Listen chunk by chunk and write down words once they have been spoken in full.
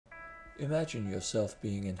Imagine yourself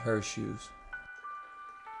being in her shoes.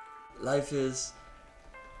 Life is,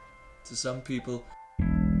 to some people,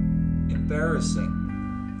 embarrassing.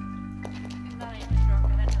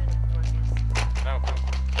 No,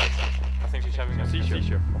 I think she's having a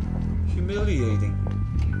seizure. Humiliating.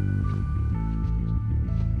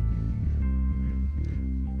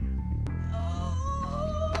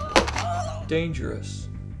 Dangerous.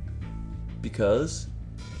 Because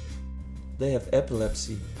they have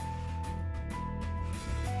epilepsy.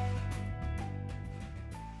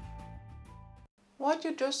 What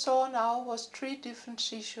you just saw now was 3 different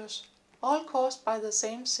seizures, all caused by the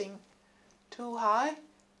same thing: too high,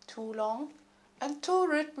 too long, and too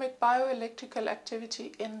rhythmic bioelectrical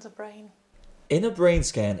activity in the brain. In a brain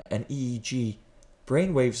scan and EEG,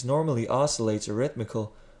 brain waves normally oscillate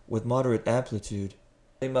rhythmical with moderate amplitude.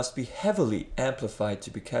 They must be heavily amplified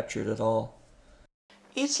to be captured at all.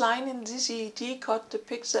 Each line in this EEG cut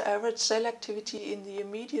depicts the average cell activity in the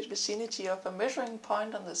immediate vicinity of a measuring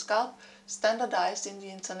point on the scalp, standardized in the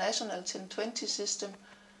International 1020 system,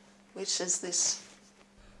 which is this.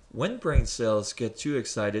 When brain cells get too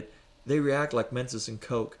excited, they react like Mentos and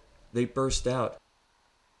Coke. They burst out.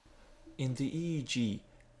 In the EEG,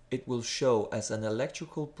 it will show as an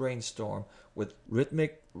electrical brainstorm with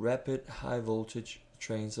rhythmic, rapid, high voltage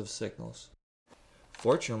trains of signals.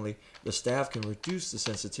 Fortunately, the staff can reduce the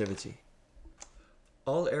sensitivity.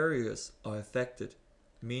 All areas are affected,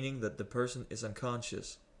 meaning that the person is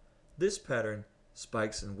unconscious. This pattern,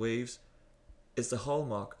 spikes and waves, is the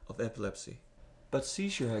hallmark of epilepsy. But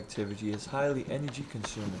seizure activity is highly energy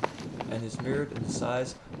consuming and is mirrored in the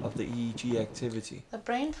size of the EEG activity. The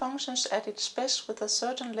brain functions at its best with a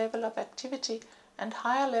certain level of activity, and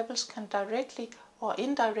higher levels can directly or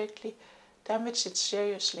indirectly damage it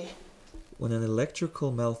seriously. When an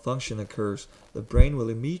electrical malfunction occurs, the brain will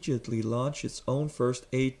immediately launch its own first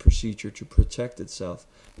aid procedure to protect itself.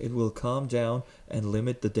 It will calm down and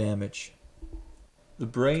limit the damage. The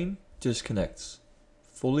brain disconnects,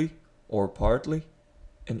 fully or partly,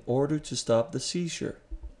 in order to stop the seizure.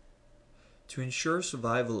 To ensure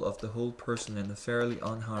survival of the whole person in a fairly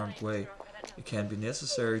unharmed way, it can be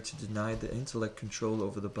necessary to deny the intellect control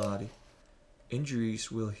over the body.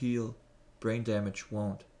 Injuries will heal, brain damage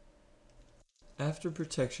won't. After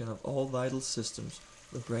protection of all vital systems,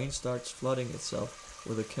 the brain starts flooding itself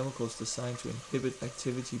with the chemicals designed to inhibit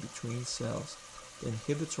activity between cells, the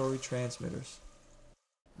inhibitory transmitters.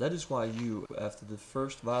 That is why you, after the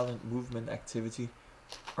first violent movement activity,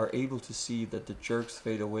 are able to see that the jerks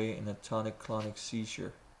fade away in a tonic-clonic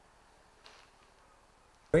seizure.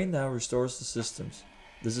 The brain now restores the systems.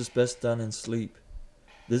 This is best done in sleep.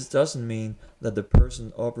 This doesn't mean that the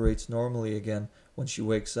person operates normally again when she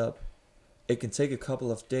wakes up. It can take a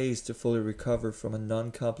couple of days to fully recover from a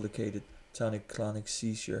non-complicated tonic-clonic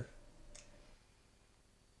seizure.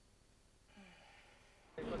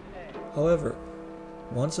 However,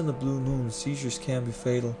 once in a blue moon, seizures can be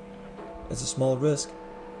fatal. It's a small risk,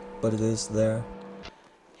 but it is there.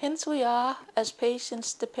 Hence we are, as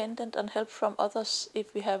patients, dependent on help from others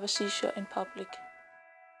if we have a seizure in public.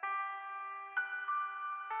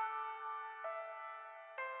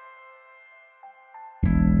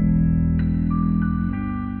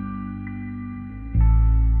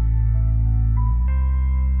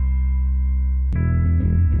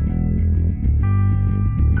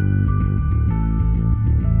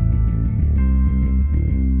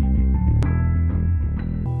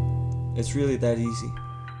 It's really that easy.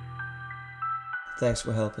 Thanks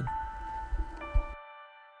for helping.